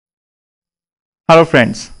Hello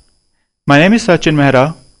friends, my name is Sachin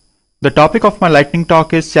Mehra. The topic of my lightning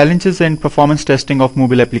talk is challenges in performance testing of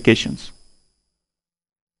mobile applications.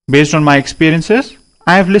 Based on my experiences,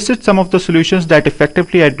 I have listed some of the solutions that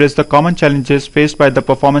effectively address the common challenges faced by the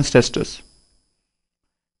performance testers.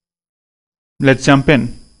 Let's jump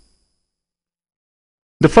in.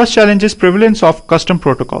 The first challenge is prevalence of custom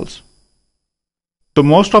protocols. So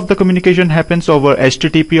most of the communication happens over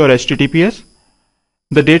HTTP or HTTPS.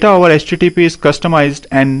 The data over HTTP is customized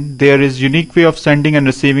and there is unique way of sending and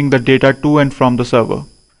receiving the data to and from the server.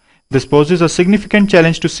 This poses a significant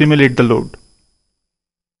challenge to simulate the load.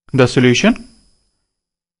 The solution?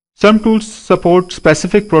 Some tools support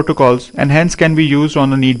specific protocols and hence can be used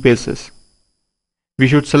on a need basis. We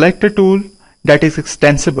should select a tool that is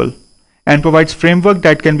extensible and provides framework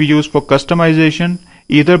that can be used for customization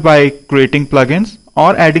either by creating plugins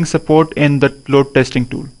or adding support in the load testing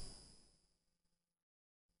tool.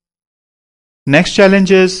 Next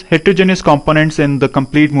challenge is heterogeneous components in the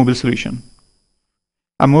complete mobile solution.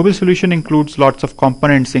 A mobile solution includes lots of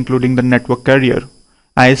components including the network carrier,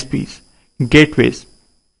 ISPs, gateways,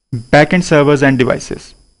 backend servers and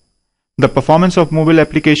devices. The performance of mobile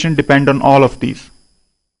application depends on all of these.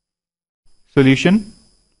 Solution: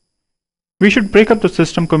 we should break up the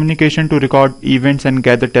system communication to record events and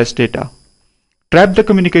gather test data. Trap the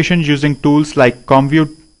communication using tools like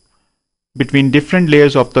Compute between different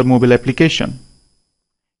layers of the mobile application.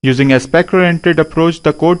 Using a spec-oriented approach,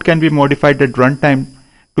 the code can be modified at runtime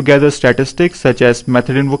to gather statistics such as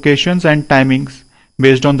method invocations and timings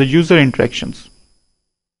based on the user interactions.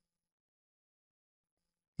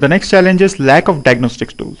 The next challenge is lack of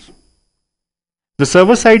diagnostic tools. The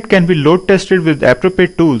server side can be load tested with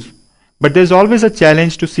appropriate tools, but there is always a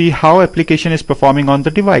challenge to see how application is performing on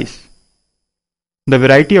the device. The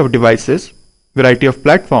variety of devices, variety of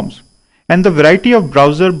platforms, and the variety of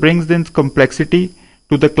browser brings in complexity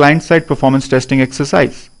to the client-side performance testing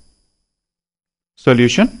exercise.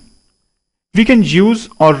 Solution: we can use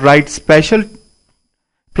or write special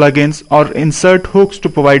plugins or insert hooks to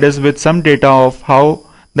provide us with some data of how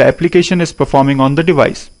the application is performing on the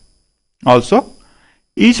device. Also,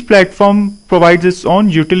 each platform provides its own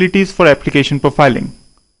utilities for application profiling.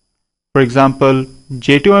 For example,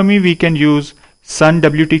 J2ME we can use Sun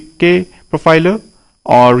WTK profiler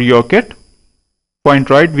or YourKit. For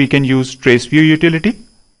Android, we can use TraceView utility.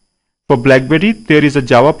 For BlackBerry, there is a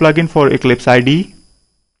Java plugin for Eclipse IDE.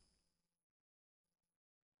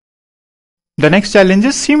 The next challenge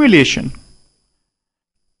is simulation.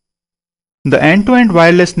 The end-to-end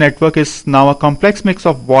wireless network is now a complex mix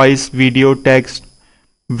of voice, video, text,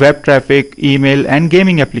 web traffic, email, and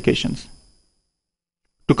gaming applications.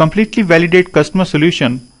 To completely validate customer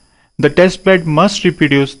solution, the test bed must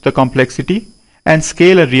reproduce the complexity and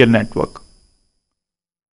scale a real network.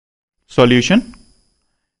 Solution: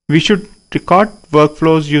 we should record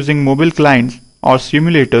workflows using mobile clients or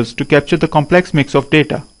simulators to capture the complex mix of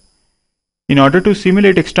data. In order to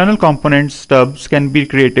simulate external components, stubs can be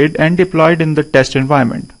created and deployed in the test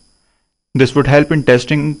environment. This would help in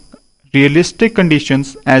testing realistic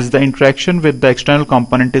conditions as the interaction with the external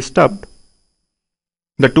component is stubbed.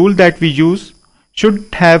 The tool that we use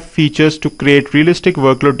should have features to create realistic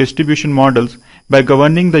workload distribution models by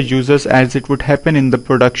governing the users as it would happen in the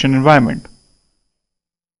production environment.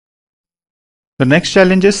 The next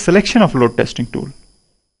challenge is selection of load testing tool.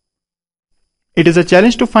 It is a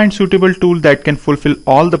challenge to find suitable tool that can fulfill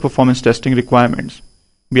all the performance testing requirements.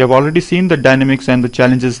 We have already seen the dynamics and the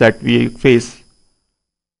challenges that we face.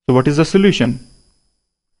 So what is the solution?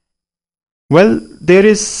 Well, there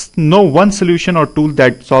is no one solution or tool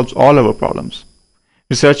that solves all our problems.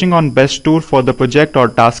 Researching on best tool for the project or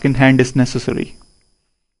task in hand is necessary.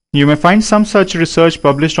 You may find some such research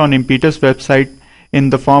published on Impetus website in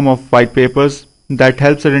the form of white papers that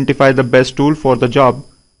helps identify the best tool for the job.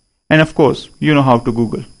 And of course, you know how to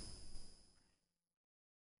Google.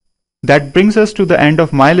 That brings us to the end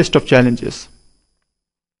of my list of challenges.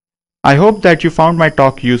 I hope that you found my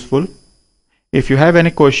talk useful. If you have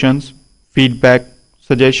any questions, feedback,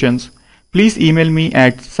 suggestions, please email me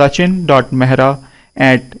at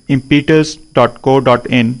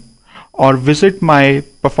sachin.mehra@impetus.co.in or visit my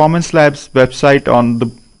Performance Labs website on the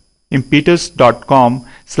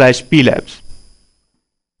impetus.com/plabs.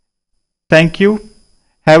 Thank you.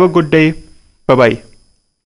 Have a good day. Bye-bye.